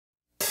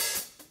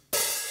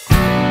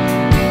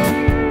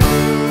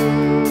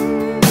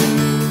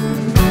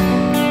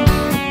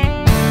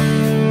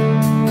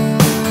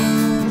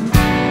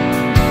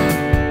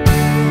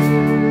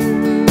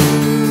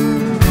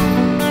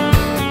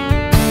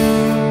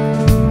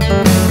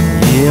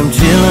I'm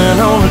chillin'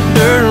 on a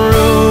dirt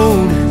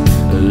road,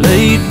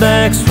 laid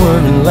back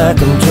swerving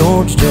like I'm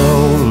George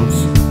Jones.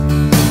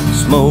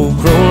 Smoke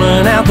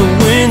rolling out the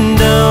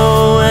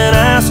window and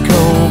ice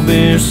cold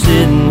beer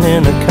sitting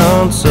in the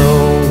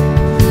console.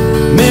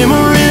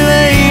 Memory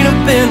laid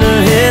up in the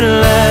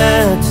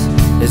headlights,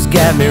 it's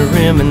got me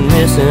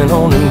reminiscing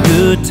on them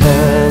good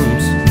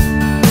times.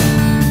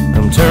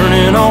 I'm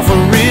turning off a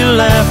real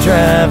life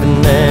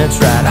driving, that's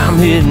right, I'm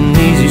hitting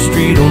easy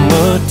street on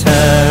mud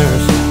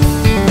tires.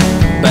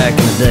 Back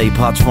in the day,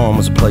 Potts Farm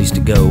was a place to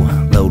go.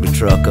 Load the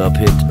truck up,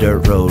 hit the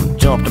dirt road,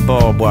 jump the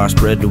barbed wire,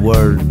 spread the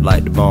word,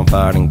 light the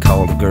bonfire and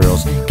call the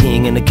girls.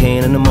 King and the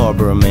can and the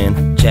Marlboro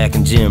man, Jack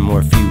and Jim were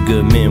a few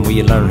good men where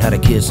you learn how to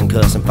kiss and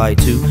cuss and fight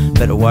too.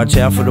 Better watch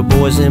out for the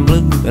boys in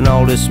blue and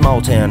all this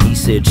small town he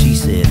said, she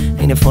said.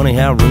 Ain't it funny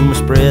how rumors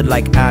spread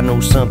like I know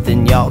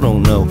something y'all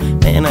don't know?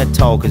 Man, that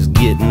talk is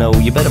getting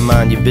old. You better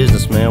mind your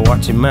business, man,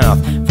 watch your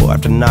mouth before I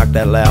have to knock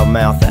that loud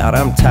mouth out.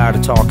 I'm tired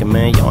of talking,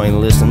 man, y'all ain't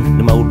listening.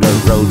 Them old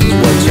dirt roads is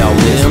what y'all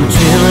miss. I'm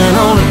chillin'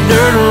 on a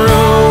dirt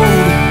road,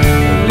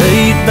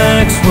 laid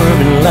back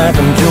swerving like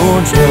I'm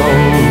George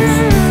Jones.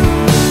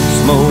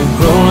 Smoke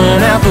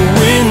rolling out the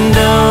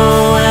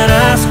window and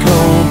ice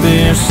cold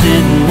beer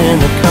sitting in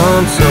the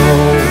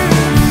console.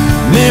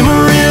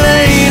 Memory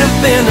laid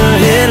up in the